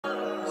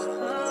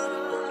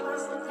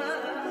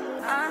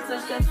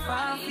such that's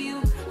fine for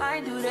you.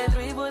 I do that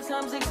 3, 4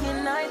 times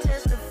again, I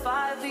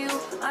testify for you.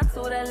 I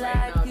told I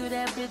like you,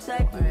 that bitch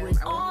I do it.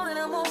 All that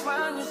I'm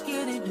around, you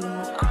scared to do.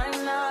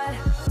 I'm not.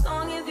 As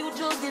long as you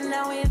joking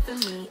now here for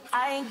me,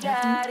 I ain't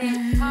got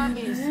it.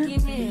 Promise,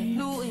 give me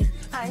Louis.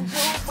 I ain't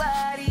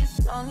nobody.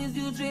 As long as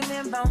you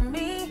dreaming about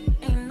me,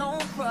 ain't no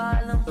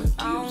problem.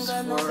 I don't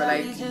got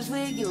nobody just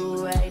with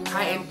you right now.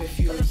 High-end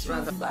perfumes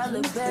rather. I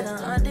look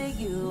better under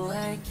you.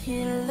 I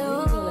can't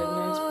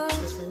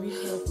lose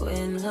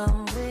when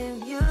I'm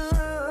with you.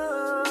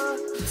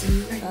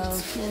 How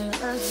can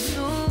us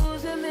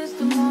lose and miss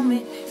the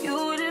moment?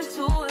 You just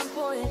too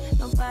important.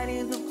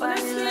 Nobody's the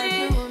body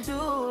like you do.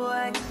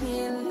 I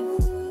can't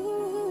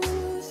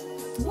lose.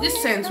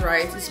 This scent,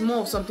 right? It's more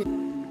of something.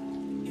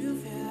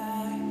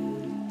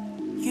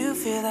 You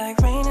feel like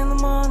rain in the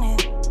morning,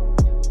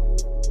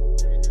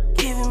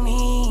 giving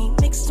me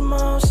mixed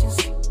emotions.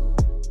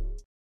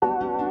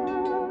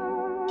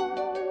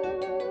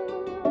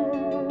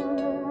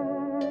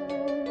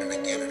 And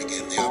again,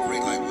 they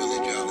operate like Willie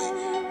Jolly.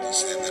 You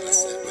said that I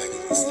sat back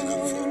and listened up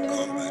for a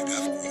comeback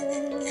after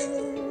you.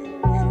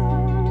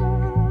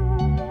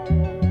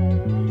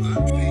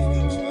 I'm changed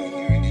up, so I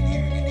hear it and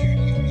hear it and hear it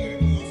and hear it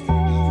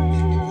often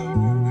enough.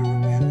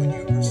 And when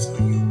you're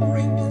pursuing your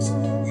greatness, you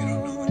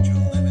don't know what your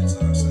limits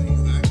are, so you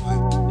act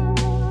like.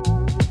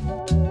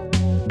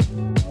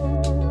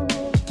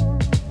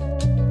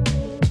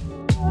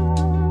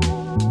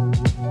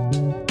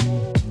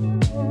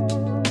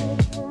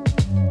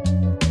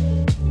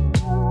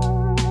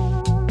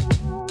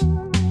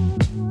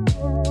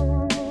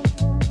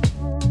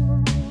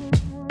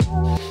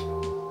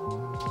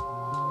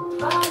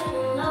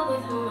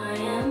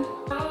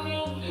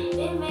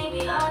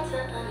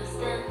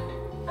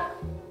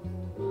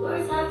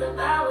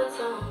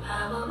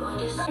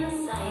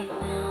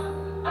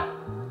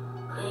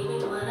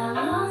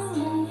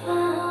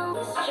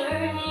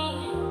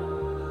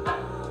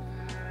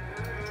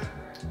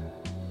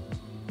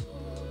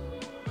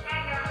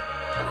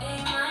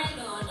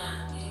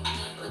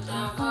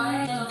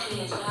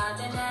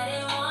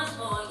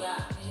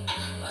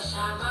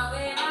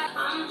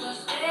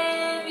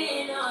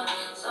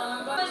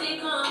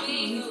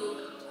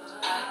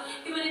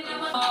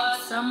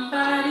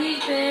 Somebody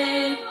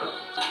big.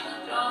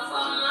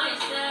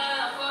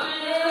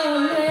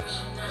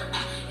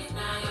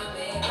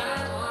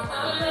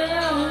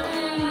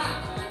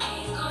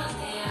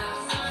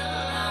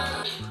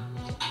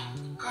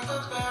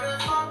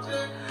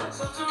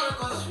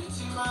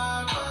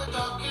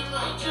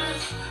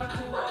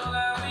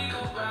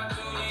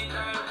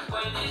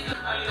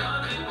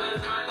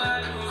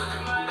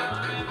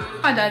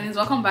 Hi darlings,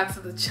 welcome back to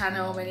the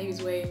channel. My name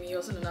is Wayme,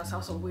 also known as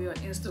House of Way on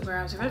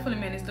Instagram. So if you follow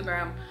me on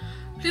Instagram,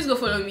 please go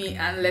follow me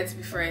and let's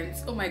be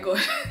friends. Oh my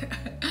god.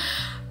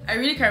 I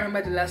really can't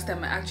remember the last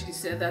time I actually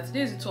said that.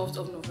 Today is the 12th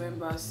of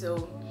November,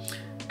 so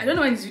I don't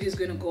know when this video is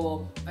going to go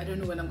up. I don't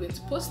know when I'm going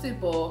to post it,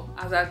 but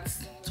as at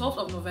 12th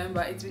of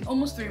November, it's been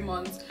almost 3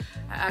 months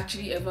I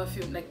actually ever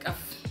filmed, like I've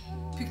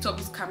picked up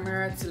this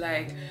camera to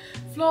like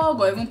vlog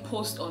or even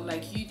post on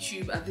like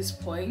YouTube at this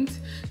point.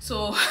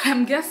 So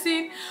I'm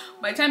guessing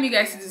by the time you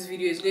guys see this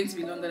video, it's going to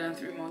be longer than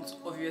 3 months,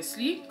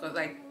 obviously, because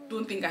I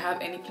don't think I have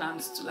any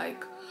plans to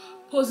like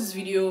post this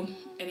video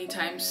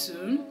anytime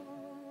soon,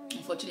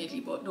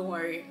 unfortunately, but don't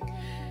worry.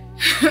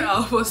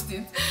 I'll post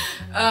it.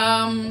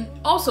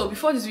 Also,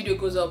 before this video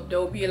goes up, there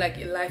will be like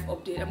a live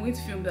update. I'm going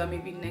to film that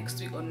maybe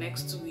next week or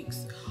next 2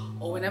 weeks,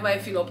 or whenever I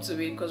feel up to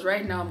it, because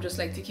right now I'm just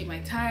like taking my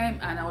time,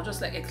 and I'll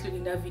just like exclude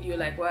in that video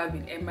like why I've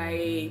been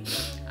MIA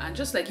and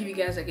just like give you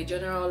guys like a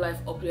general life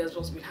update as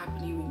what's been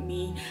happening with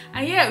me.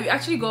 And yeah, we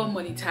actually got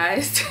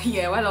monetized.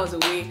 Yeah, while I was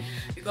away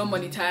we got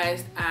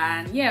monetized,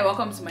 and yeah,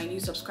 welcome to my new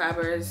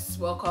subscribers,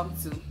 welcome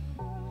to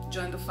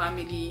join the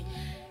family.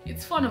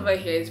 It's fun over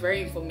here, it's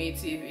very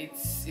informative,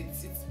 it's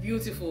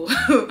beautiful.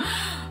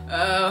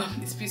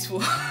 It's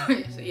peaceful.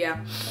 So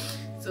yeah,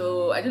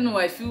 so I don't know,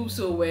 I feel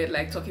so weird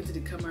like talking to the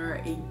camera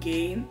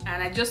again,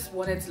 and I just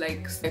wanted to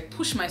like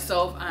push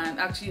myself and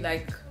actually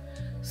like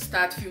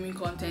start filming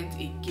content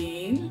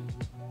again.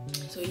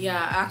 So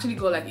yeah, I actually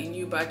got like a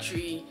new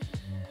battery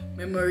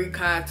memory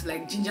card to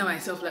like ginger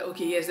myself, like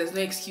okay, yes, there's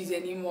no excuse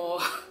anymore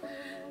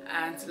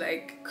and to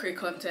like create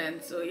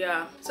content. So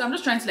yeah, so I'm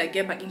just trying to like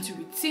get back into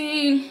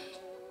routine,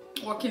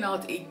 working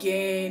out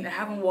again. I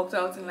haven't worked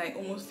out in like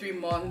almost 3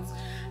 months.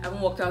 I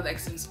haven't worked out like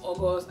since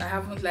August. I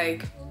haven't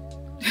like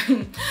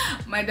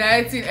my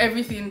dieting,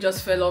 everything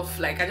just fell off.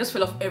 Like I just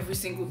fell off every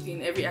single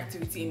thing, every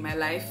activity in my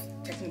life.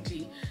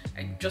 Technically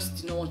I just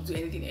didn't want to do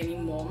anything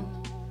anymore.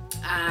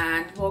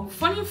 And well,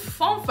 fun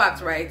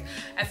fact, right,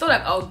 I thought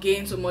like I'll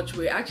gain so much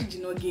weight. I actually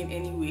did not gain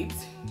any weight.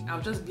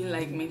 I've just been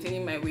like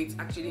maintaining my weight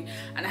actually,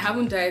 and I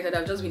haven't dieted.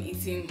 I've just been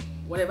eating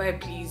whatever I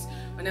please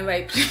whenever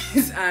I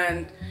please,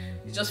 and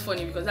it's just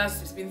funny because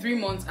it's been 3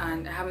 months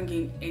and I haven't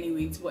gained any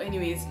weight. But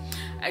anyways,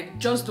 I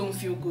just don't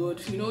feel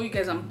good. You know, you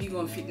guys, I'm big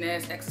on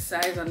fitness,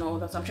 exercise and all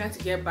that, so I'm trying to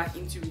get back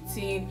into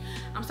routine.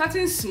 I'm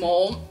starting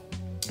small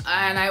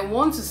and I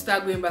want to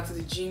start going back to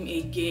the gym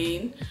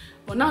again.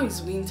 but now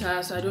it's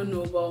winter, so I don't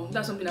know, but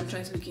that's something I'm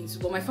trying to look into.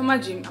 But my former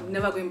gym, I'm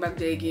never going back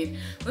there again.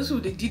 Those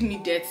people, they did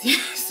me dirty,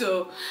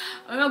 so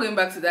I'm not going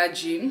back to that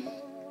gym.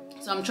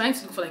 So I'm trying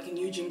to look for like a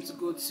new gym to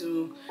go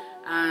to,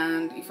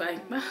 and if I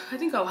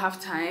think I'll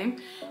have time,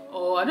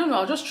 or I don't know,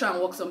 I'll just try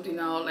and work something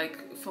out, like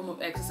a form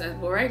of exercise.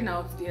 But right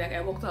now today, like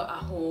I worked out at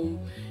home.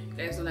 You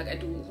guys know, like I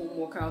do home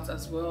workouts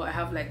as well. I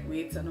have like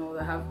weights and all.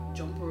 I have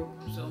jump rope,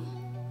 so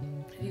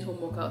I did home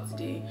workout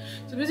today.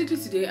 So basically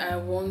today I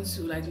want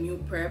to like meal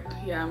prep,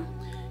 yeah,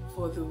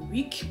 for the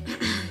week.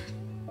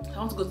 I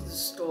want to go to the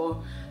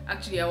store.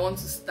 Actually, I want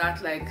to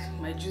start like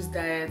my juice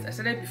diet. I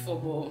started before,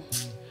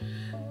 but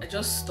I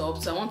just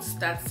stopped, so I want to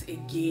start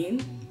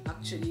again.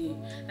 Actually,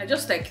 I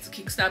just like to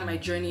kickstart my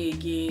journey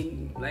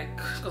again, like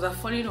because I've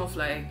fallen off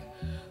like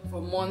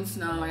for months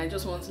now, and I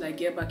just want to like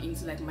get back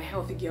into like my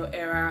healthy girl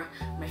era,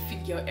 my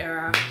fit girl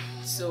era.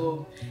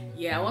 So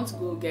yeah, I want to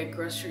go get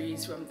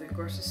groceries from the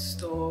grocery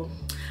store.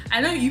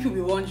 I know you people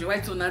be wondering why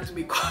don't have to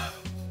make up.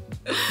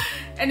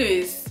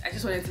 Anyways, I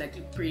just wanted to like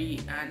look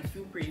pretty and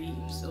feel pretty,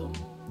 so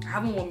I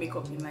haven't worn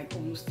makeup in like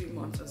almost 3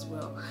 months as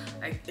well.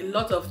 Like a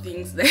lot of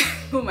things like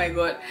oh my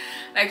god,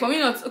 like for me,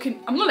 not okay,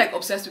 I'm not like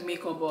obsessed with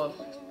makeup, but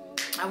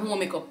I haven't worn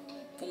makeup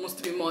for almost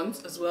 3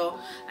 months as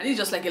well, and it's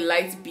just like a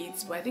light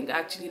beat, but I think I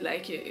actually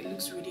like it. It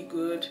looks really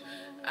good.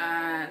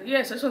 And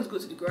yes, I just want to go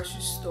to the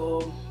grocery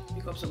store,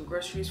 pick up some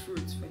groceries,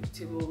 fruits,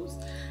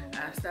 vegetables,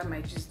 and start my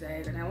juice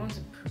diet. And I want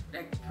to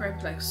like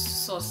prep like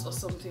sauce or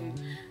something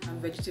and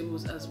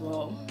vegetables as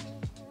well.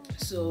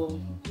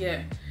 So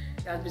yeah,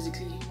 that's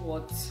basically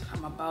what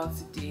I'm about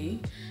today.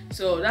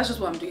 So that's just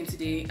what I'm doing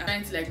today. I'm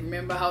trying to like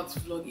remember how to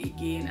vlog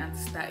again and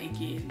start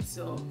again.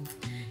 So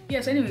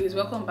yes, anyways,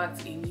 welcome back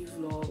to a new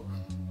vlog.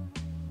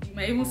 You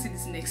might even see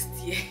this next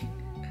year.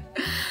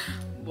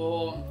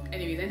 But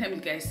anyways, anytime you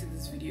guys see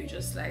this video,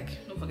 just like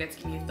don't forget to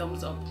give me a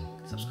thumbs up,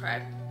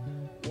 subscribe,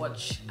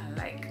 watch, and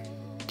like.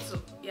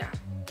 So yeah,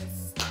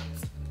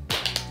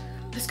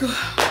 let's go.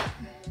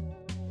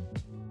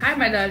 Hi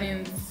my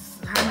darlings,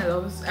 hi my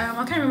loves. I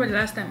can't remember the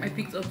last time I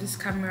picked up this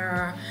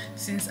camera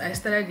since I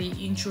started the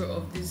intro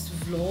of this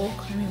vlog.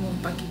 Let me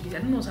move back a bit. I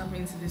don't know what's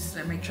happening to this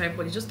my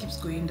tripod. It just keeps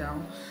going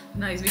down.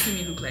 Now it's making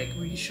me look like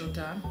really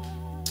shorter.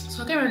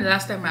 So I can't remember the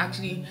last time I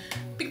actually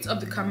picked up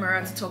the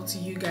camera to talk to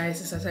you guys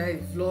since I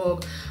started the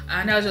vlog,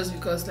 and that was just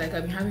because like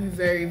I've been having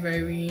very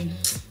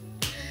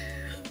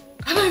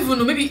I don't even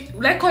know, maybe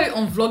like call it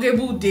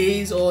unvloggable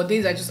days, or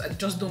days I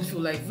just don't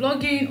feel like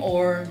vlogging,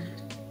 or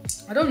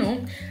I don't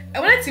know. I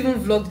wanted to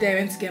even vlog there, I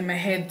went to get my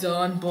hair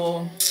done,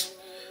 but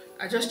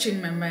I just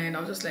changed my mind.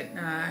 I was just like,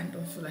 nah, I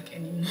don't feel like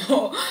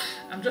anymore.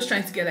 I'm just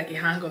trying to get like a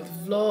hang of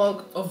the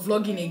vlog, of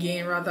vlogging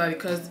again rather,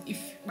 because if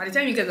by the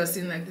time you guys are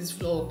seeing like this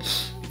vlog,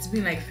 it's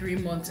been like 3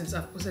 months since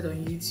I've posted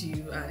on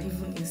YouTube and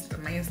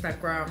even my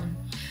Instagram.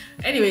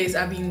 Anyways,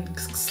 I've been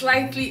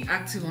slightly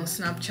active on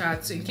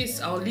Snapchat, so in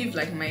case I'll leave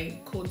like my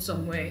code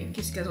somewhere in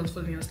case you guys want to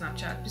follow me on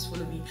Snapchat, please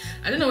follow me.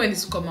 I don't know when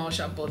this will come out,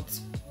 but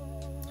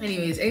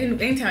anyways,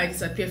 anytime I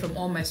disappear from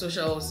all my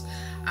socials,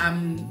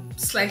 I'm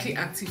slightly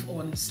active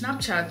on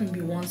Snapchat.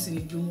 Maybe once in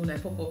a blue moon I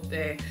pop up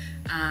there,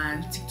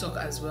 and TikTok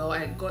as well.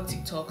 I got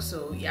TikTok,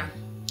 so yeah.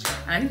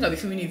 And I think I'll be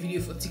filming a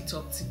video for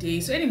TikTok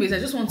today. So anyways, I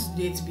just want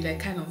today to be like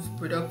kind of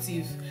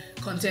productive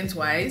content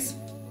wise.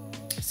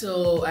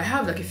 So I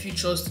have like a few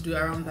chores to do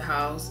around the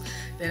house.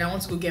 Then I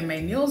want to go get my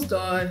nails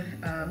done.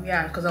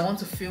 Yeah, because I want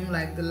to film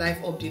like the life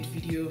update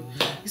video.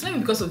 It's not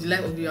even because of the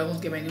life update I want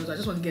to get my nails. I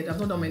just want to get, I've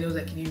not done my nails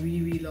like in a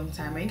really long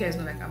time. And you guys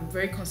know like I'm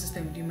very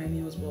consistent with doing my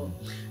nails, but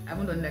I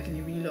haven't done like in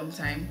a really long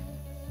time.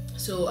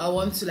 So I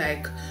want to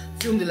like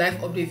film the life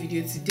update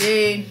video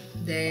today,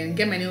 then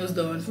get my nails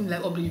done, film the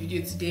life update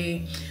video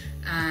today,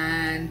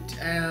 and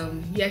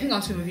yeah, I think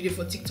I'll film a video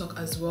for TikTok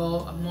as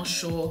well. I'm not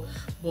sure,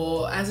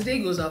 but as the day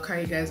goes I'll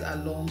carry you guys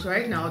along. So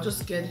right now I'll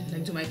just get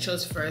like do my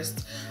chores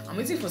first. I'm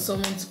waiting for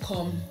someone to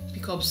come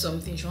pick up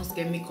something. She wants to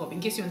get makeup.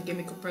 In case you want to get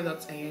makeup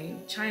products and you're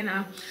in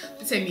China,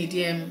 please send me a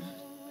DM.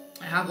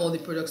 I have all the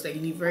products that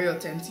you need, very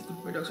authentic,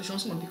 good products. So she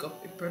wants to pick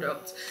up a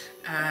product,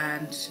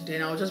 and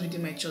then I'll just be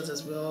doing my chores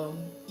as well.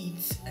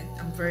 Eat.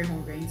 I'm very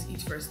hungry. I need to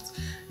eat first.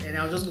 Then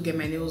I'll just go get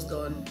my nails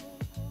done.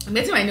 I'm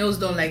getting my nails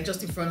done like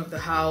just in front of the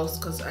house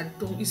because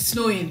it's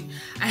snowing.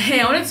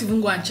 I wanted to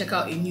even go and check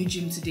out a new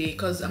gym today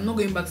because I'm not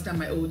going back to that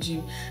my old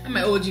gym. And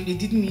my old gym, they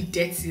did me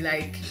dirty.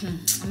 Like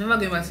I'm never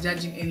going back to that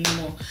gym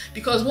anymore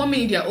because 1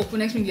 minute they're open,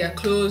 next minute they're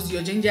closed,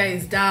 your ginger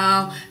is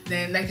down,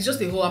 then like it's just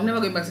a whole. I'm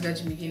never going back to that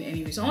gym again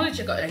anyway. So I want to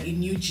check out like a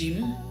new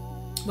gym.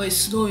 But it's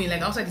snowing,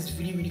 like outside it's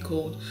really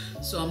cold,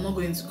 so I'm not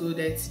going to go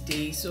there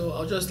today. So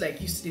I'll just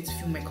like use today to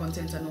film my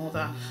content and all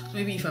that. So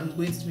maybe if I'm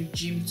going to the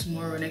gym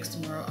tomorrow or next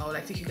tomorrow, I'll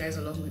like take you guys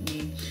along with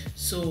me.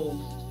 So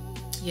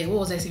yeah, what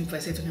was I saying before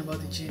I said talking about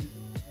the gym?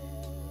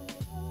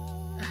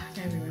 I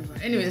can't remember.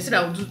 Anyways, I said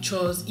I would do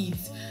chores, eat,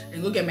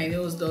 and go get my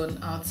nails done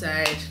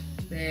outside,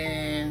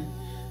 then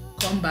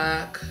come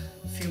back,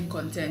 film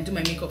content, do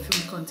my makeup,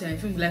 film content,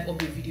 film live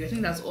update video. I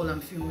think that's all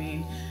I'm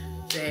filming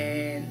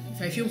Then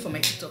if I film for my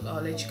TikTok,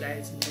 I'll let you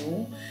guys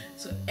know.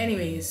 So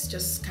anyways,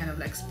 just kind of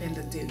like spend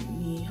the day with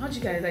me. How do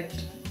you guys like?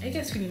 Are you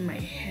guys feeling my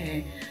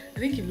hair? I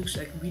think it looks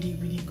like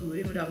really good,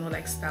 even though I've not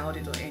like styled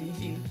it or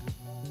anything.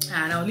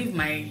 And I'll leave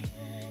my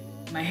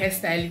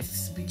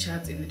hairstylist's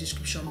WeChat in the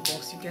description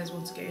box. If you guys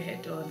want to get your hair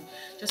done,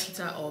 just hit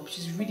her up.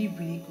 She's really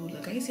good.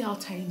 Like, can you see how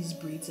tiny these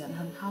braids are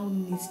and how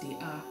neat they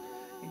are?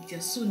 Like,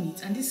 they're so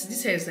neat. And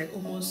this hair is like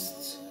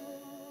almost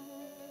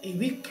a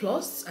week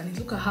plus, and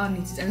look at how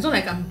neat it is. And it's not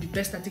like I'm the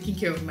best at taking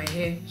care of my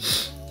hair.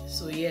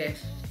 So yeah,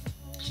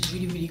 she's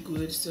really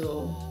good.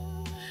 So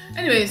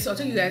anyways, I'll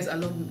take you guys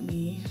along with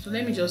me. So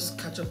let me just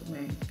catch up with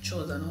my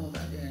chores and all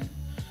that. Then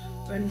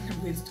when I'm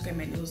going to get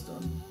my nails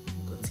done,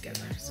 we'll go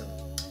together. So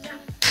yeah,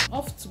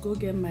 off to go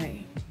get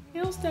my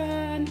nails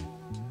done.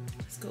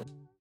 Let's go.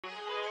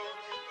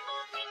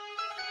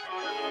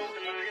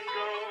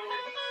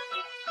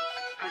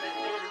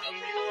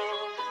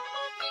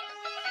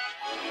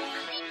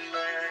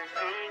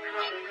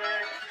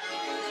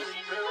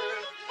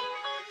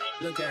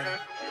 Look at her.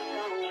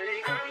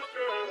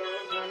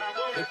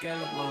 Look at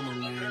her mama,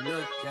 man.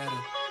 Look at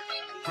her.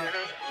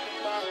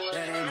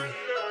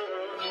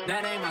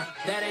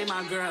 That ain't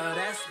my girl.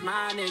 That's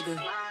my nigga.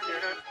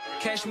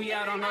 Catch me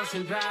out on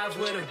Ocean Drive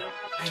with her.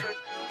 Hey.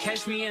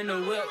 Catch me in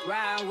the whip,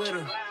 ride with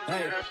her.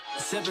 Hey.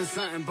 Sipping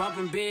something,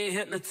 bumping big,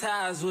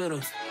 hypnotized with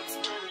her.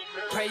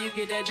 Pray you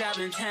get that job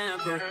in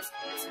Tampa.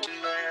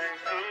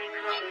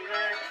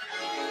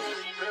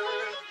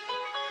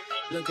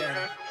 Look at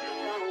her.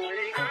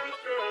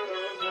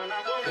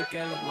 Look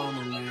at her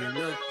mama, man.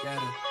 Look at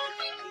her.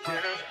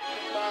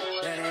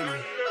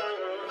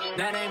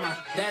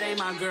 That ain't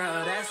my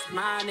girl. That's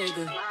my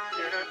nigga.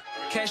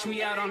 Catch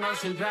me out on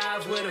Ocean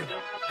Drive with her.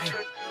 Hey.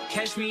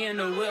 Catch me in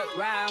the whip,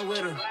 ride with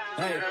her.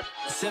 Hey.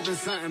 Sipping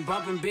something,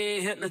 bumping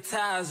big,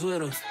 hypnotized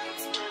with her.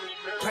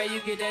 Pray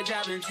you get that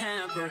job in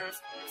Tampa.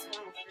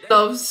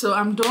 Love, so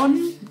I'm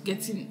done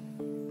getting.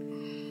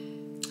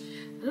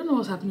 I don't know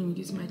what's happening with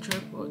this my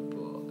tripod,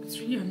 but it's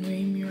really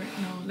annoying me right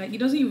now. Like, it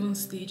doesn't even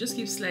stay, it just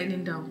keeps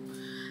sliding down,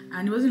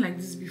 and it wasn't like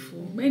this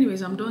before. But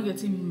anyways, I'm done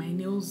getting my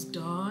nails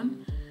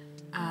done,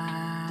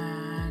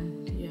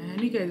 and yeah, I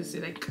know you guys say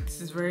like this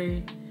is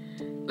very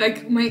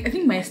like I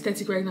think my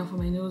aesthetic right now for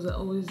my nails are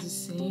always the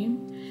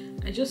same.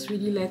 I just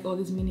really like all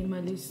these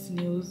minimalist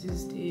nails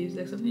these days,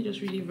 like something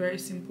just really very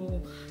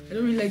simple. I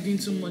don't really like doing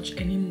too much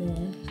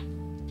anymore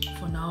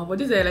for now, but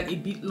these are like a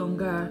bit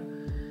longer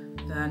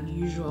than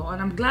usual,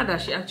 and I'm glad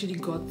that she actually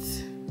got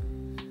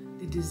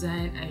the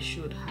design I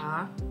showed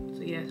her.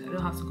 So yes, I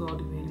don't have to go all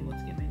the way anymore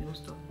to get my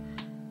nails done.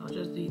 I'll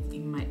just do it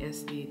in my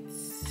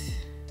estates.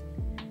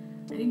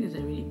 I think these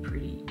are really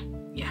pretty.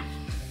 Yeah.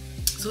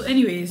 So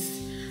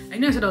anyways, I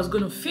know I said I was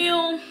gonna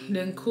film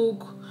then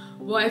cook,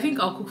 but I think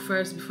I'll cook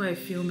first before I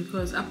film,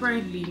 because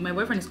apparently my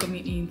boyfriend is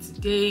coming in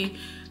today,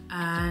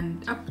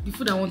 and the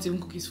food I want to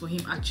even cook is for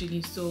him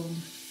actually. So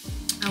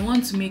I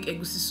want to make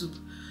egusi soup.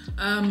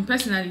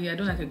 Personally, I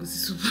don't like egusi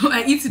soup.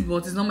 I eat it,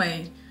 but it's not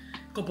my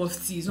cup of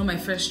tea. It's not my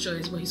first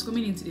choice. But he's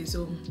coming in today,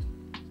 so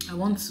I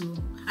want to.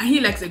 And he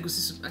likes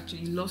egusi soup actually.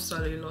 He loves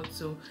swallow a lot,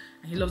 so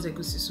and he loves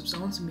egusi soup. So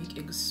I want to make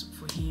egusi soup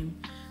for him.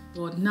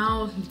 But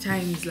now the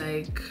time is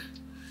like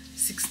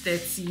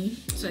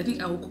 6:30, so I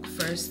think I will cook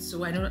first,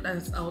 so I know that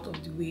that's out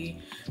of the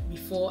way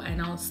before I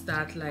now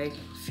start like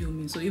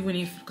filming. So even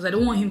if, because I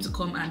don't want him to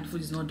come and the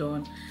food is not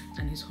done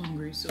and he's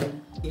hungry, so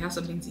he has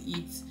something to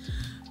eat.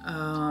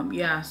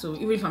 Yeah, so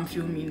even if I'm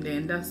filming,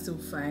 then that's still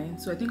fine.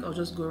 So I think I'll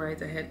just go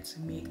right ahead to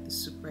make the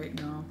soup right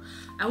now.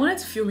 I wanted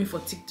to film it for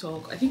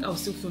TikTok. I think I'll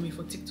still film it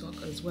for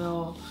TikTok as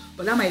well,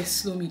 but that might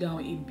slow me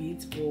down a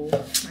bit,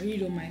 but I really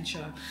don't mind.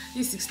 Sure,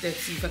 it's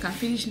 6:30. If I can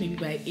finish maybe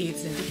by 8,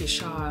 then take a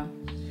shower.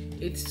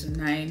 8 to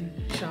 9,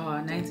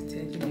 shower, 9 to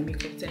 10, do my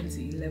makeup, 10 to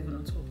 11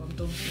 on top. I'm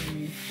done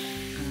filming,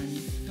 and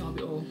that'll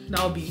be all.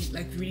 That'll be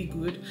like really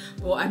good.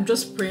 But I'm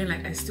just praying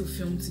like I still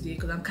film today,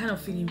 because I'm kind of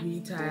feeling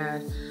really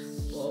tired.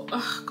 But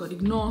oh God,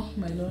 ignore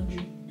my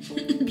laundry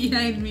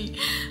behind me.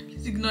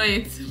 Please ignore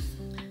it.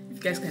 If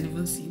you guys can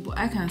even see, but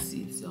I can't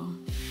see it, so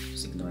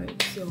just ignore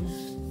it. So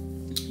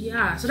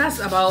yeah, so that's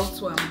about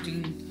what I'm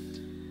doing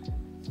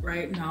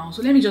right now.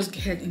 So let me just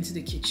head into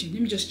the kitchen.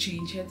 Let me just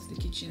change, head to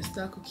the kitchen,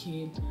 start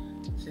cooking.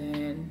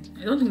 Then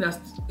I don't think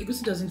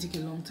egusi doesn't take a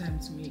long time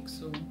to make,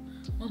 so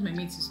once my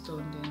meat is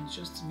done, then it's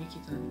just to make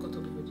it and cut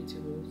all the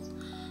vegetables.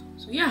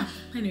 So yeah,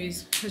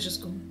 anyways, let's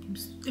just go.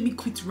 Let me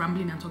quit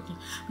rambling and talking.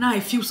 Now I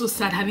feel so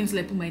sad having to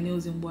like put my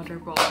nails in water,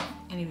 but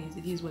anyways,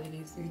 it is what it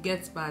is. If it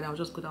gets bad, I'll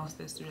just go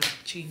downstairs to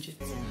like change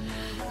it.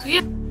 So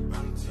yeah.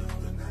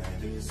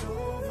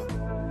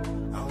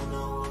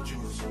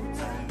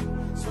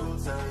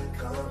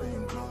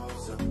 Coming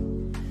closer.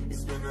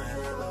 It's been a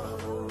hell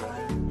of a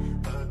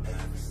ride, but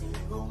every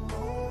single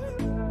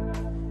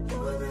moment you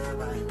were there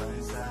by my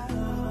side.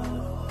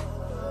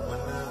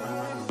 Whenever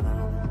I'm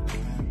around,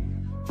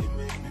 you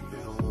make me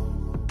feel low.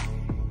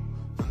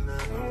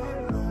 Whenever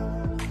I'm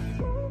alone,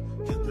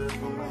 you're there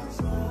for my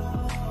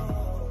soul.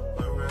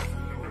 Wherever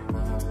you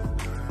are,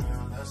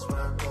 girl, that's what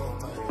I call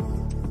my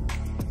home.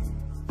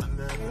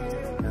 Whenever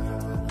you're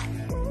down,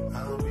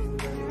 I'll be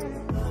there.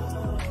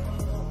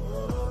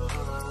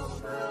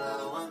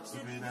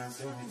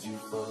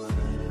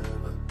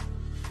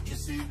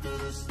 through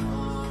the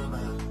storm,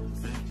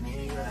 take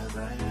me as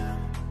I am.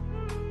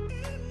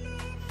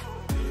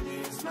 Baby,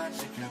 it's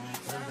magic every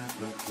time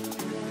that look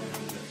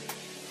together.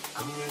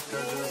 I'm here to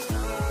just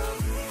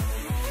love you,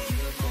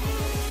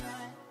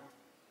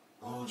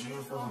 hold you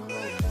for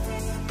life.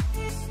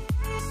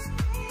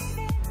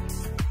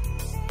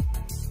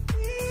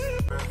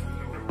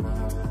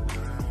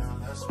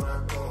 That's what I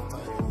call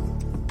my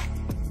own.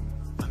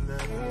 I'm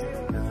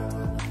never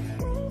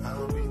down,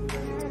 I'll be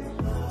there.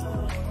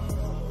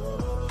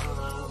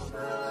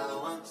 Girl, I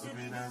want to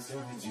be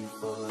dancing with you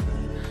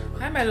forever.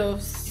 Hi my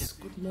loves,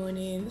 good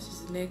morning. This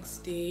is the next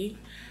day.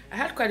 I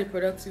had quite a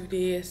productive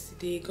day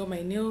yesterday. Got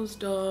my nails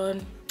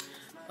done.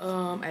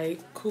 I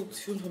cooked,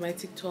 filmed for my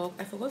TikTok.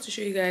 I forgot to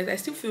show you guys. I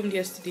still filmed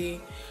yesterday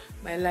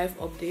my live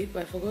update,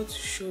 but I forgot to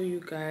show you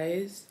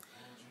guys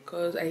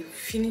because I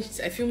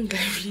filmed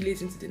like really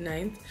late into the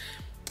night.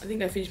 I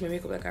think I finished my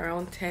makeup like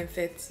around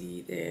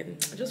 10:30. Then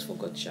I just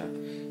forgot, I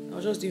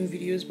was just doing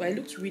videos, but I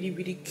looked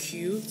really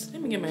cute.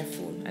 Let me get my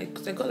phone. I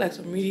got like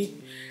some really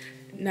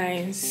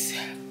nice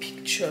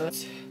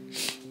pictures.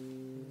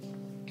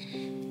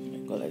 I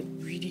got like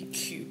really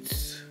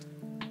cute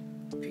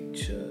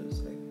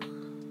pictures. Like,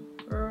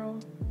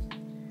 girl,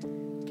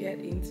 get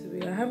into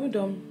it. I haven't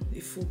done a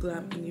full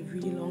glam in a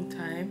really long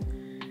time.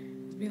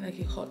 It's been like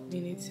a hot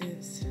minute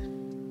since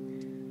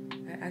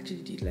I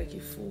actually did like a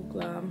full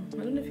glam. I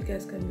don't know if you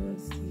guys can even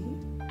see.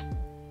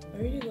 I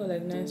really got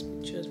like nice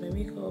pictures. My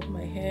makeup,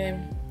 my hair,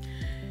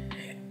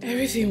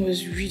 everything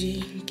was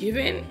really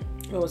giving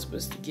what I was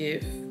supposed to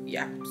give.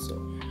 Yeah,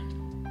 so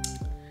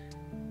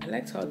I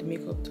liked how the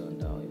makeup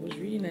turned out. It was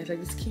really nice.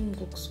 Like the skin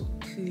looks so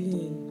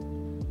clean.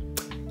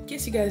 In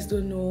case you guys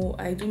don't know,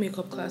 I do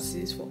makeup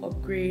classes for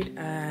upgrade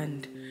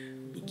and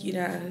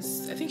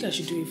beginners. I think I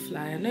should do a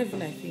flyer. Not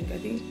even I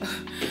think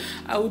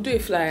I will do a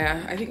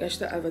flyer. I think I should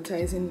start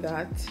advertising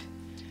that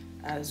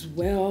as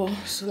well.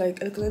 So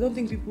like, because I don't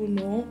think people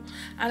know,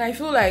 and I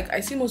feel like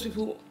I see most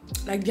people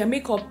like their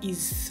makeup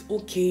is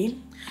okay,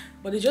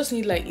 but they just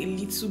need like a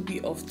little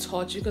bit of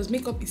touch, because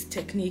makeup is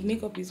technique,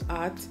 makeup is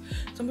art.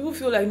 Some people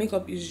feel like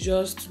makeup is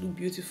just to look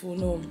beautiful.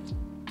 No,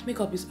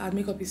 makeup is art,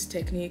 makeup is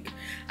technique,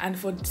 and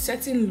for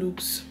certain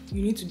looks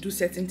you need to do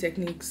certain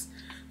techniques.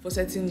 For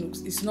certain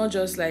looks, it's not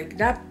just like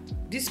that.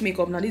 This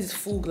makeup now, this is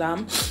full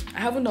glam. I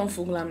haven't done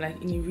full glam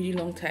like in a really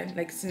long time,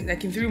 like since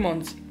like in 3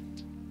 months,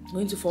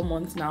 going to 4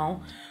 months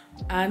now.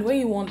 And when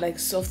you want like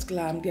soft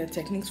glam, there are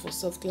techniques for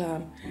soft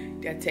glam.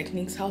 There are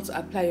techniques how to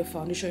apply your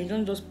foundation. You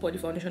don't just put the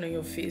foundation on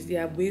your face.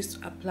 There are ways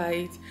to apply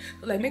it.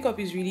 So like makeup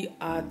is really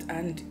art,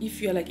 and if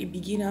you're like a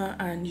beginner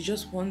and you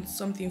just want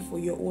something for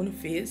your own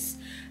face,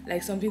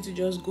 like something to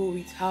just go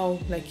with how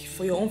like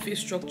for your own face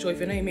structure, if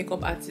you're not a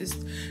makeup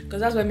artist,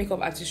 because that's where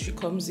makeup artistry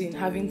comes in,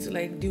 having to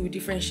like deal with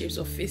different shapes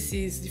of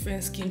faces,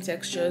 different skin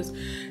textures.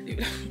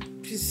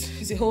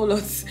 It's a whole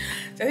lot. So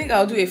I think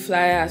I'll do a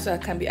flyer so I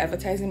can be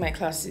advertising my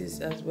classes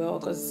as well,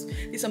 because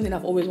it's something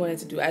I've always wanted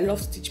to do. I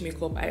love to teach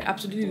makeup. I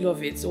absolutely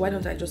love it. So why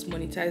don't I just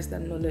monetize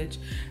that knowledge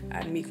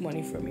and make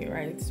money from it,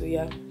 right? So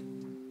yeah.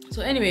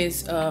 So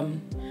anyways,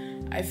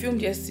 I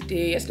filmed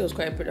yesterday. Yesterday was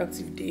quite a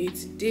productive day.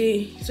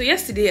 So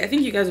yesterday, I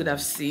think you guys would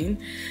have seen,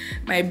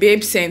 my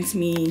babe sent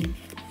me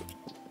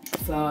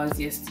flowers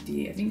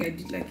yesterday. I think I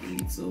did like a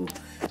little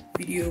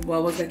video, but I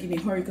was like in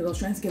a hurry because I was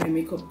trying to get my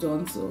makeup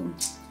done. So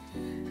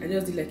I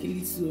just did like a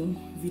little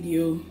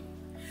video.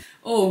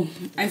 Oh,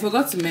 I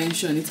forgot to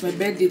mention, it's my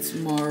birthday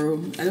tomorrow.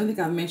 I don't think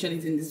I've mentioned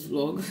it in this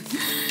vlog.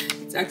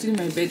 It's actually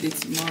my birthday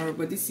tomorrow,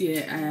 but this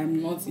year I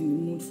am not in the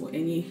mood for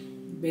any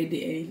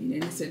birthday, anything,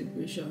 any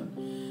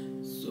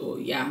celebration. So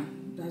yeah,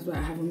 that's why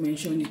I haven't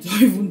mentioned it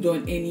or even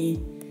done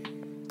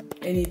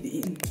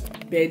anything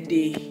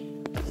birthday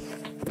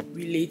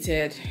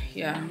related.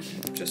 Yeah,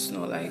 just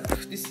not like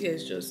this year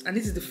is just, and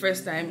this is the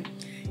first time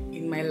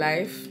in my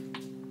life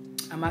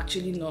I'm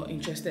actually not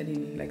interested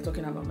in like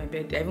talking about my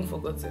birthday. I even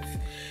forgot if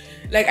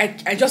like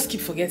I just keep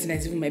forgetting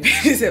it's even my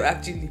birthday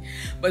actually.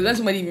 But when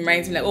somebody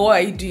reminds me like, oh,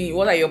 what are you doing?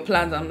 What are your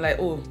plans? I'm like,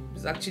 oh,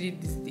 it's actually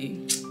this day.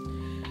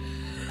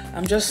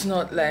 I'm just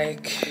not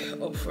like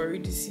up for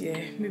it this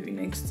year. Maybe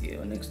next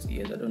year or next 2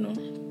 years. I don't know.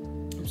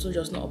 I'm so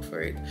just not up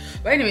for it.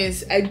 But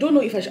anyways, I don't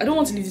know if I don't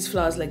want to leave these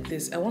flowers like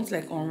this. I want to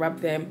like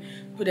unwrap them,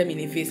 put them in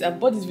a vase. I've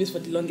bought this vase for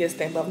the longest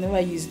time, but I've never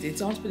used it.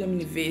 So I want to put them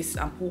in a vase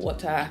and put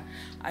water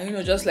and, you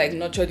know, just like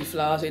nurture the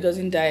flower so it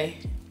doesn't die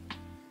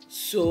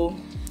so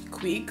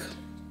quick.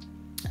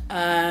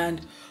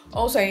 And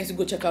also I need to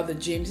go check out the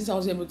gym. Since I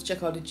was able to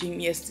check out the gym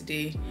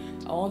yesterday,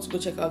 I want to go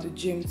check out the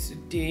gym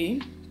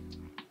today.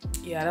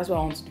 Yeah, that's what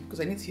I want to do, because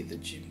I need to hit the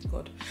gym.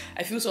 God,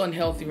 I feel so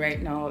unhealthy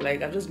right now.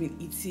 Like I've just been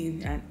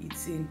eating,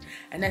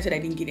 and I said I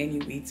didn't gain any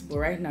weight, but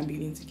right now I'm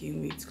beginning to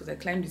gain weight because I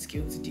climbed the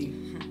scale today.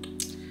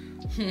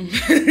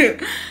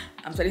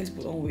 I'm starting to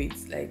put on weight.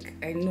 Like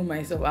I know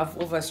myself, I've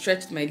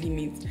overstretched my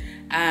limit,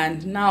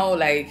 and now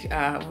like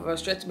I've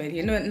overstretched my limit.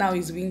 You know, now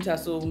it's winter,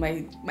 so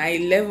my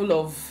level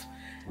of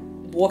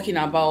walking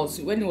about,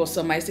 when it was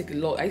summer I used to take a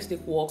lot. I used to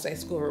take walks, I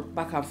used to go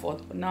back and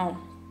forth, but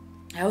now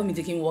I haven't been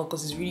taking walk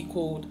because it's really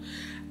cold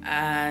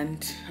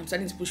and I'm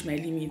starting to push my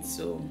limits.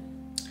 So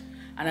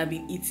and I've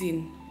been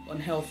eating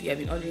unhealthy. I've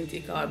been ordering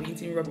takeout, I've been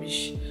eating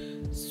rubbish.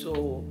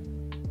 So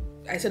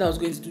I said I was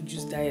going to do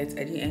juice diet.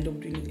 I didn't end up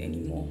doing it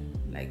anymore.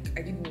 Like,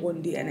 I did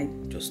one day and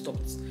I just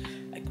stopped.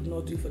 I could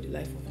not do it for the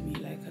life of me.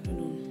 Like, I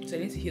don't know. So I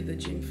need to hit the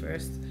gym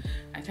first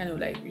and kind of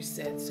like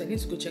reset. So I need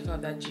to go check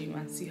out that gym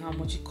and see how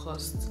much it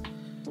costs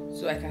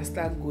so I can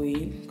start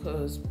going,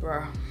 because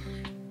bruh,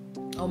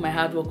 all my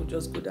hard work will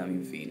just go down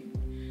in vain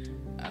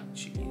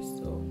actually.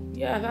 So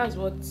yeah, that's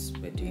what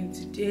we're doing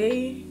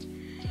today.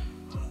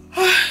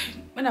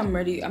 When I'm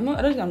ready, I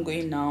don't think I'm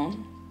going now,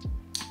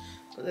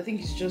 because I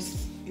think it's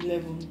just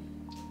 11.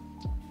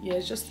 Yeah,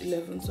 it's just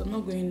 11, so I'm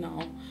not going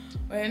now.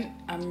 When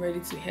I'm ready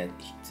to head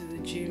to the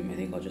gym, I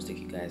think I'll just take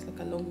you guys like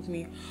along with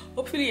me.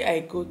 Hopefully I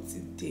go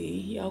today.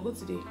 Yeah, I'll go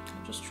today.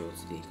 I'll just stroll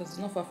today because it's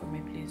not far from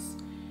my place,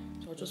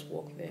 so I'll just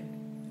walk there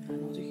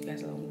and I'll take you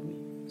guys along with me.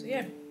 So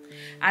yeah,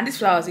 and these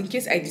flowers, in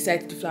case I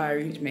decide to do flower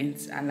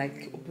arrangements and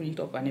like open it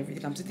up and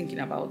everything, I'm still thinking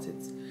about it.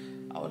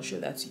 I'll show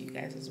that to you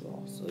guys as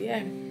well. So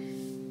yeah,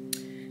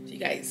 see you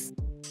guys.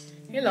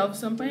 Hey love,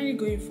 so I'm finally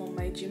going for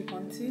my gym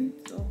hunting,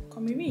 so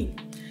come with me.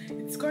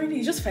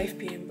 It's just 5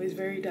 p.m, but it's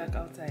very dark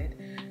outside.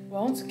 But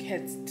I want to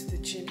head to the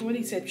gym.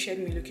 Somebody said shared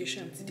me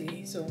location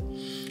today, so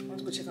I want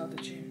to go check out the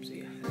gym. So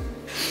yeah,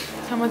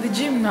 so I'm at the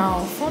gym now.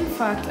 Fun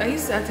fact, I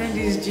used to attend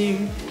this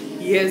gym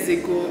years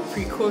ago,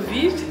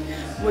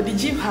 pre-COVID, but the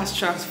gym has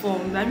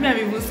transformed. I mean, I'm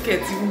even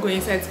scared to even go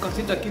inside to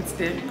continue talking to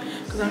them,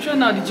 because I'm sure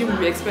now the gym will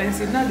be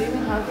expensive. Now they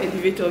even have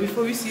elevator.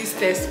 Before we see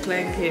stairs to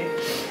climb here.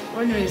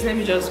 Well, anyways, let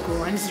me just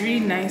go. And it's really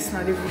nice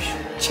now. They've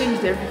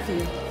changed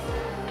everything.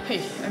 Hey,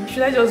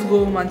 should I just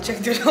go home and check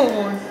the other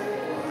one?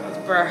 Because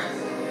bruh.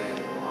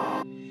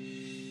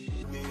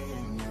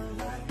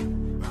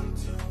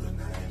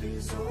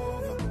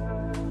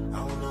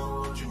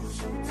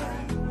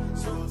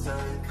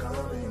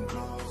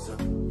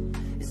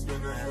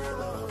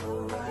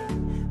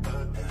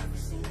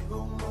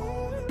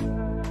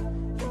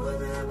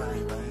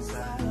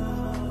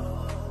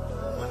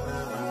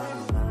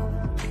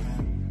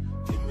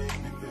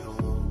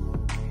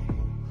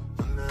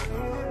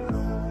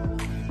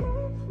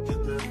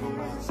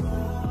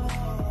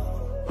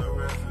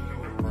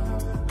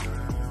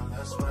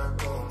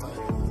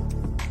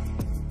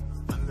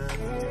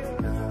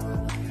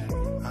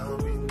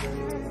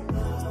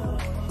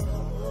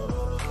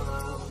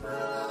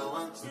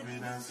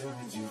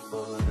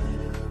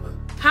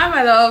 Hi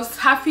my loves,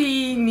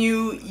 happy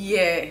new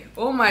year.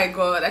 Oh my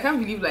god, I can't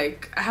believe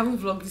like I haven't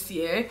vlogged this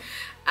year.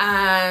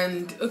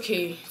 And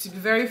okay, to be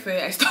very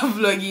fair, I stopped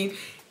vlogging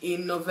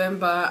in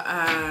November,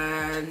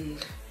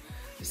 and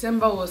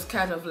December was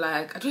kind of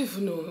like, I don't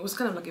even know, it was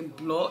kind of like a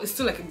blur. It's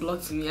still like a blur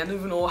to me. I don't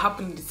even know what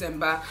happened in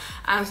December.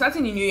 And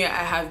starting the new year,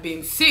 I have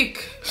been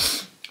sick.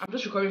 I'm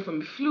just recovering from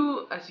the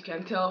flu, as you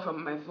can tell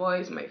from my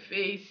voice, my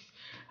face.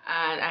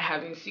 And I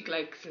have been sick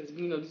like since the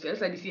beginning of this year.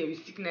 It's like this year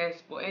with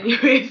sickness. But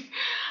anyways,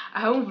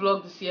 I haven't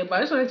vlogged this year, but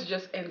I just wanted to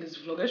just end this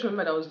vlog. I just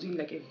remember that I was doing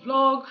like a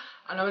vlog,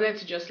 and I wanted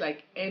to just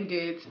like end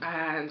it.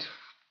 And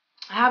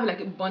I have like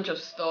a bunch of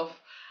stuff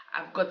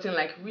I've gotten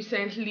like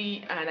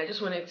recently, and I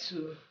just wanted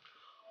to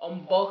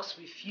unbox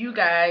with you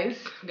guys.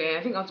 Then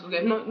I think I have to go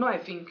get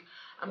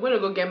I'm gonna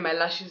go get my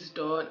lashes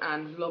done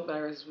and vlog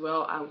that as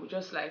well, and we'll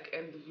just like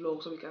end the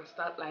vlog so we can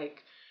start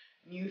like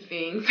new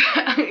things.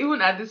 Even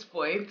at this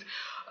point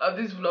of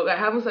this vlog, I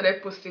haven't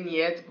started posting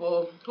yet,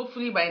 but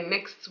hopefully by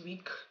next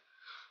week,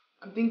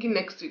 I'm thinking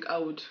next week I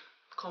would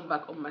come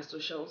back on my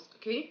socials.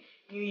 Okay,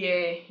 new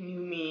year, new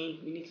me,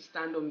 we need to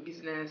stand on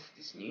business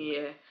this new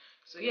year.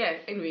 So yeah,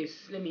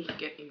 anyways, let me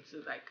get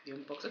into like the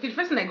unbox. Okay, the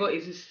first thing I got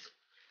is this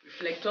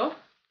reflector.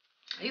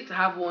 I used to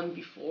have one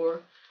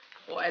before,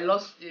 but I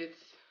lost it.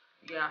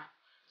 Yeah,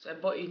 so I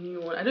bought a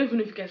new one. I don't even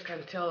know if you guys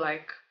can tell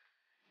like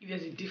if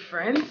there's a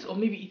difference, or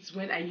maybe it's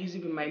when I use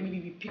it with my maybe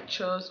with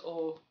pictures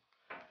or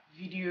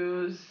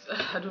videos.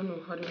 I don't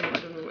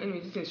know.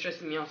 Anyway, this thing is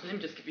stressing me out, so let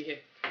me just keep it here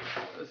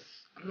because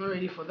I'm not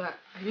ready for that.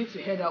 I need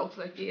to head out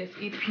like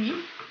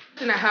ASAP.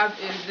 Then I have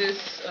is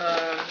this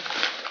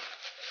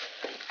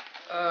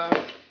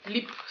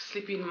lip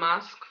sleeping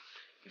mask.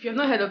 If you have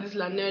not heard of this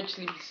Laneige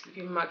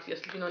sleeping mask, you're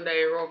sleeping under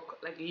a rock.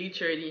 Like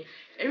literally,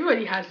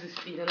 everybody has this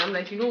thing, and I'm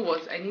like, you know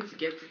what? I need to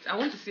get it. I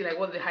want to see like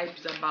what the hype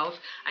is about.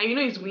 And you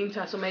know it's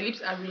winter, so my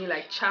lips are really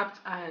like chapped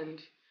and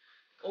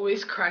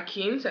always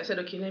cracking. So I said,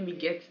 okay, let me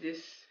get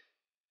this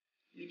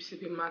lip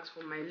sleeping mask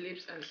for my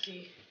lips and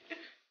see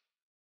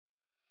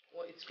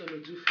what it's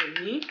gonna do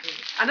for me.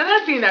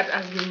 Another thing that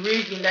has been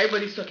raging that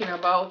everybody's talking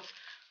about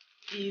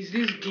is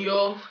this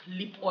Dior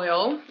lip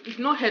oil. If you've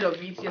not heard of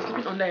it, you're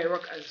sleeping under a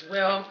rock as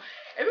well.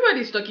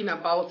 Everybody's talking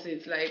about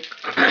it, like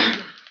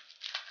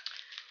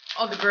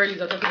all the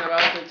girlies are talking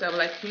about it. So I'm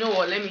like, you know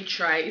what, let me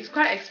try. It's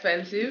quite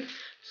expensive,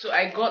 so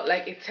I got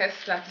like a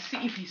Tesla to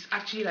see if it's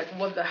actually like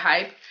worth the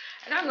hype.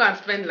 And I'm gonna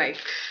spend like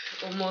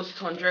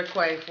almost 100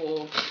 kwai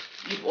for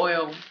lip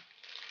oil,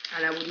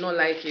 and I would not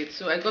like it.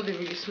 So I got the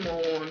really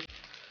small one,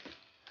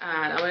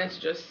 and I wanted to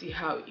just see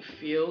how it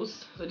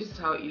feels. So this is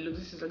how it looks.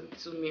 This is like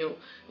 2 ml.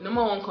 The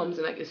normal one comes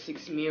in like a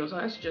 6 ml, so I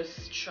wanted to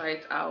just try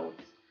it out.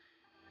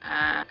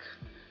 And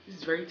This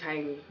is very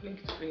tiny.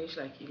 Make it finish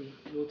like in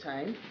no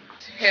time.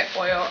 Hair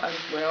oil as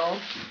well.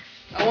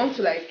 I want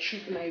to like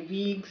treat my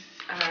wigs,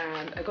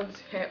 and I got this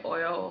hair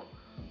oil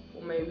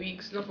for my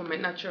wigs, not for my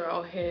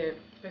natural hair.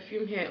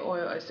 Perfume hair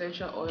oil,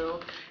 essential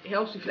oil. It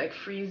helps with like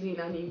freezing,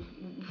 and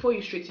before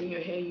you straighten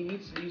your hair, you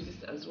need to use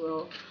this as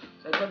well.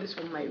 So I got this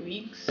for my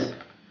wigs.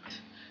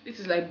 This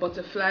is like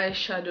butterfly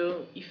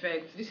shadow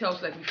effect. This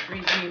helps like with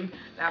freezing,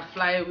 like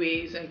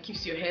flyaways, and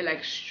keeps your hair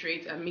like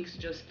straight and makes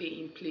it just stay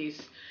in place.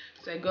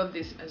 So I got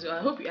this as well.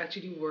 I hope it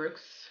actually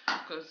works,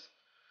 because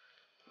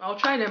I'll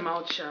try them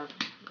out, Sha.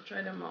 I'll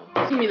try them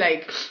out. See me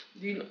like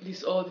doing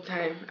this all the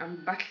time.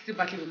 I'm still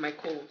battling with my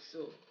cold,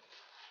 so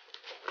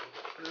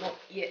I'm not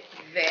yet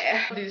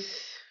there.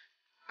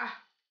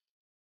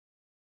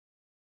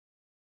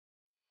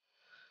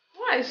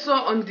 What I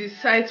saw on this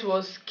site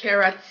was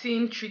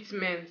keratin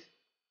treatment.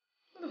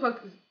 What the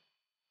fuck is,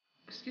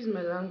 excuse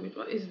my language,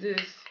 what is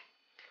this?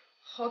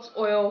 Hot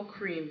oil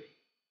cream.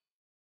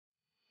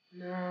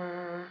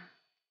 Nah,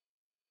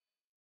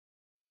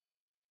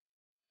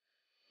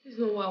 this is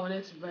not what I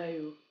wanted to buy.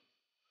 You,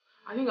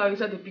 I think I'll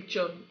insert the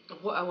picture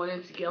of what I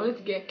wanted to get. I wanted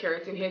to get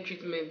keratin hair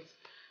treatment.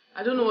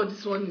 I don't know what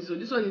this one is. So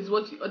this one is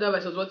what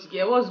otherwise was what to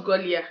get. What's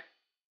Golia?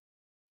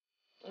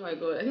 Oh my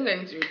god, I think I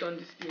need to return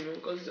this thing,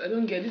 because I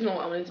don't get this. Is not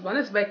what I wanted to buy. I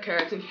wanted to buy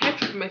keratin hair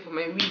treatment for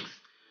my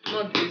wigs,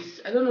 not this.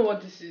 I don't know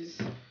what this is,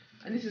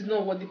 and this is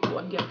not what they put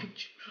on their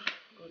picture.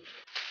 God.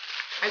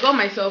 I got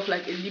myself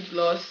like a lip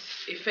gloss,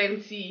 a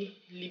Fenty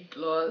lip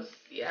gloss.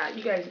 Yeah,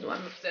 you guys know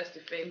I'm obsessed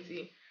with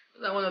Fenty.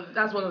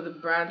 That's one of the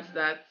brands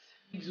that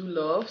I do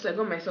love. So I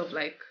got myself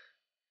like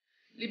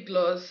lip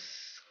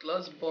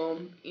gloss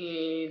bomb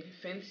in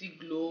Fenty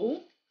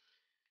Glow.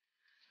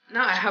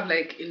 Now I have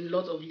like a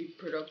lot of lip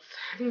products.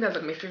 I think that's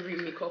like my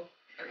favorite makeup.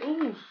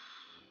 Ooh,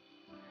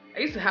 I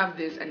used to have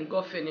this and it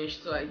got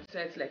finished, so I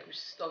decided to like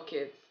restock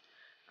it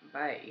and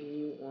buy a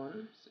new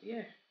one. So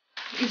yeah,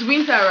 it's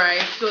winter,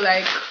 right? So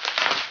like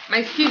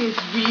my skin is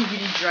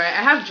really dry.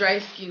 I have dry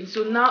skin,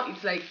 so now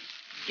it's like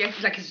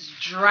it's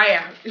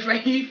drier.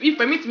 If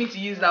permit me to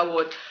use that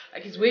word,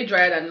 like it's way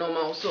drier than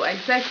normal. So I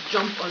decided to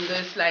jump on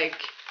this like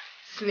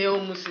snail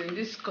muslin,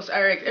 this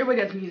Cosrx. Everybody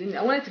has been using it.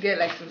 I wanted to get it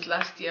like since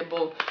last year,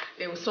 but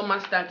then when summer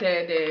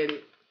started, then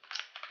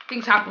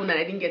things happened and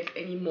I didn't get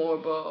any more.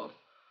 But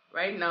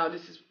right now,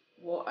 this is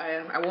what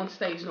I want to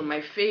start using on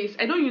my face.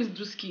 I don't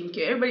do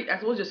skincare. Everybody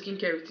asks, what's your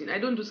skincare routine? I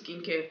don't do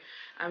skincare.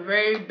 I'm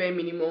very bare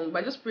minimum,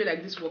 but I just pray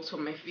like this works for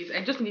my face.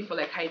 I just need it for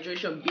like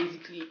hydration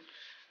basically,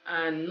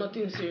 and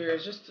nothing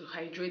serious, just to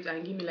hydrate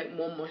and give me like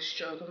more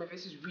moisture, because my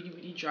face is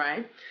really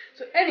dry.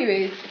 So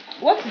anyways,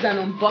 what is an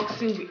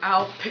unboxing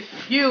without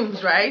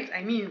perfumes, right?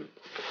 I mean,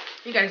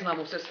 you guys know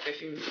I'm obsessed with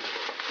perfumes.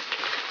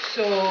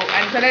 So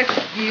I decided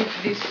to give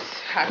this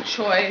her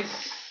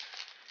choice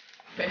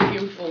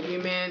perfume for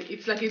women.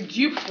 It's like a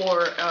dupe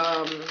for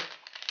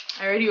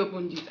I already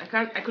opened it. I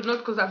could not,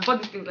 because I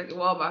bought these things like a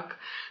while back.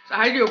 So I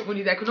already opened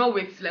it. I could not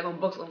wait to like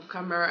unbox on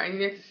camera. I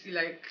needed to see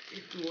like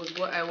if it was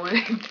what I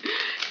wanted.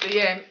 So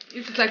yeah,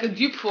 it's like a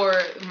dupe for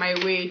My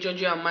Way,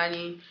 Giorgio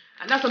Armani,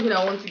 and that's something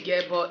I want to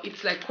get. But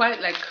it's like quite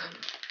like,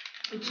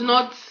 it's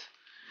not,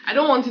 I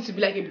don't want it to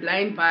be like a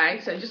blind buy.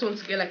 So I just want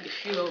to get like a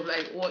feel of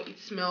like what it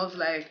smells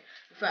like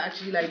if I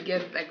actually like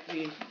get like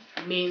the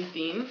main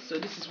thing. So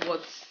this is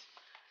what's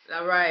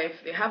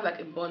arrived. They have like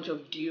a bunch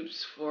of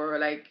dupes for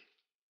like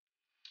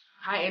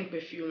high-end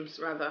perfumes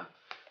rather.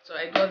 So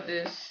I got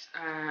this,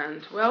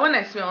 and well, when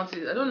I smelled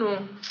it, I don't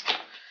know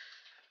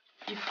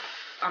if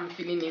I'm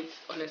feeling it,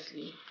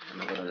 honestly. I'm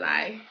not gonna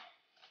lie,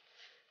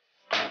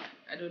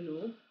 I don't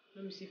know.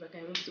 Let me see if I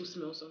can even still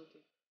smell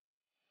something.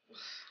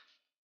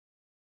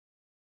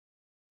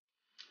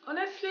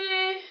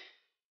 Honestly,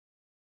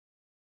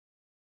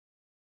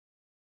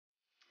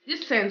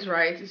 this scent,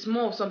 right, it's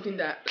more of something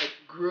that like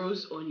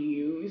grows on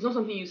you. It's not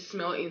something you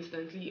smell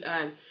instantly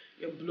and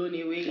you're blown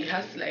away. It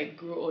has to like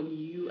grow on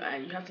you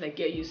and you have to like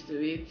get used to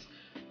it.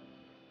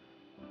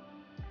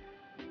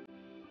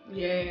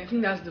 Yeah, I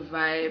think that's the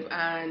vibe,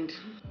 and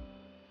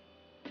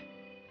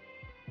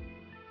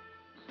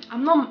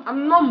I'm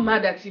not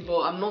mad at it,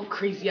 but I'm not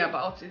crazy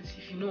about it,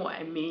 if you know what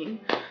I mean.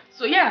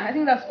 So yeah, I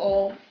think that's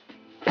all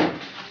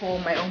for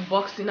my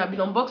unboxing. I've been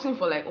unboxing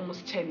for like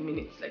almost 10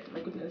 minutes, like my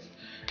goodness.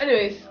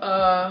 Anyways,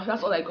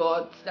 that's all I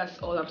got. That's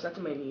all I'm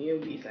starting my new year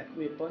with, like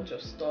with a bunch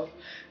of stuff.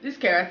 This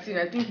keratin,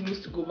 I think it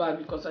needs to go back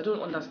because I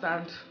don't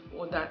understand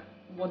what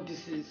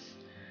this is.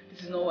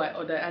 This is not what I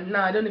ordered, and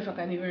now I don't know if I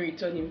can even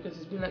return it because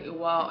it's been like a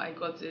while I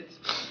got it.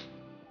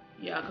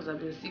 Yeah, because I've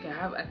been sick.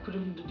 I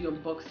couldn't do the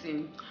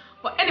unboxing.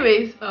 But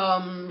anyways,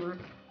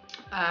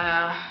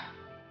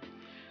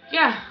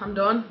 yeah, I'm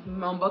done with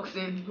my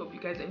unboxing. Hope you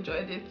guys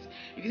enjoyed it.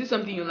 If you see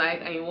something you like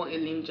and you want a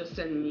link, just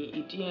send me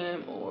a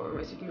DM or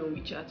message me on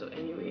WeChat or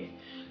anywhere.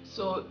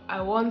 So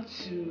I want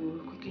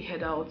to quickly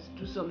head out,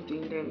 do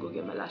something, then go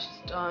get my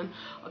lashes done.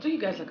 I'll take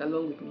you guys like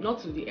along with me, not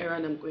to the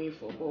errand I'm going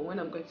for, but when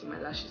I'm going to my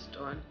lashes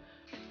done.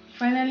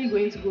 Finally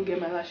going to go get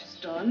my lashes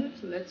done,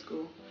 so let's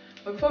go.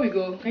 But before we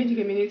go, can you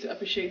take a minute to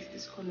appreciate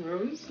these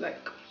cornrows?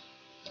 Like,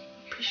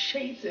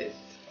 appreciate it.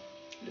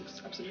 It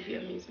looks absolutely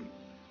amazing.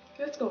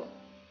 Let's go.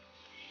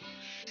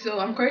 So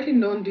I'm currently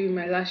done doing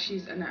my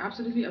lashes and I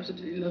absolutely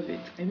love it.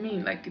 I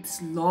mean, like,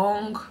 it's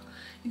long.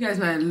 You guys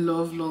know I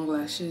love long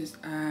lashes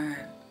and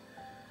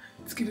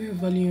it's giving me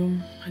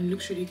volume and it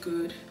looks really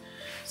good.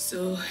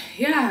 So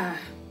yeah.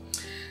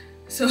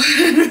 So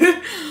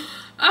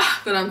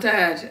but I'm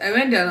tired. I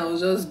went there and I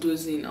was just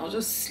dozing. I was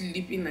just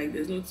sleeping like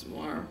there's no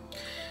tomorrow.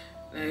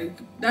 Like,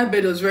 that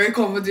bed was very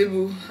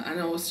comfortable and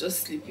I was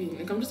just sleeping.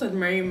 Like, I'm just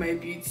admiring my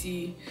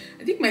beauty.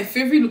 I think my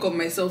favorite look of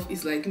myself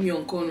is like me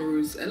on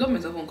cornrows. I love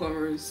myself on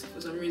cornrows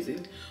for some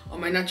reason.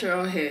 On my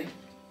natural hair.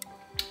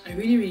 I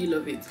really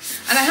love it.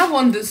 And I have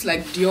on this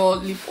like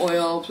Dior lip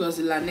oil plus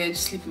the Laneige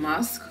sleep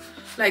mask.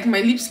 Like,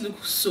 my lips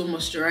look so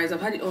moisturized.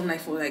 I've had it on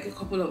like for like a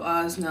couple of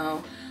hours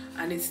now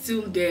and it's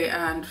still there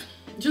and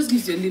it just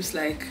gives your lips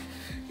like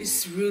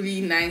this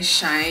really nice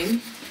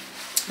shine.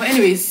 But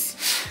anyways,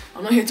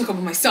 I'm not here to talk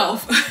about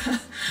myself. I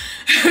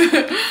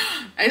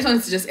just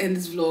wanted to just end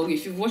this vlog.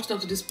 If you've watched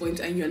up to this point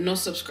and you're not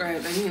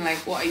subscribed, I mean,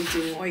 like, what are you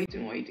doing? What are you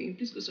doing? What are you doing?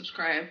 Please go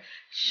subscribe,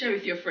 share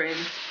with your friends,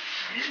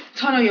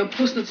 turn on your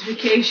post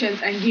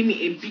notifications, and give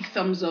me a big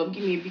thumbs up.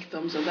 Give me a big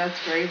thumbs up. That's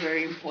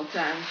very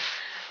important.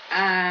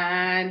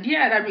 And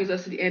yeah, that brings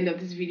us to the end of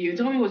this video.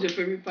 Tell me what's your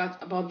favorite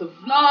part about the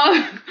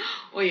vlog,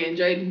 or you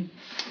enjoyed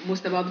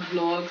most about the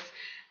vlogs.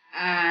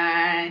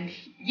 And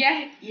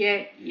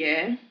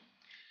yeah.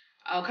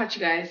 I'll catch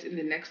you guys in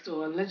the next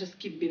one. Let's just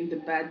keep being the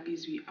bad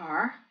bees we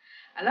are.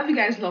 I love you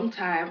guys long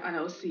time and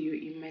I'll see you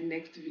in my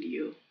next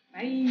video.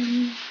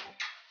 Bye.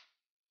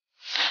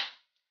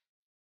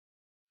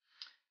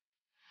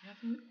 Have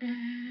you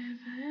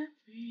ever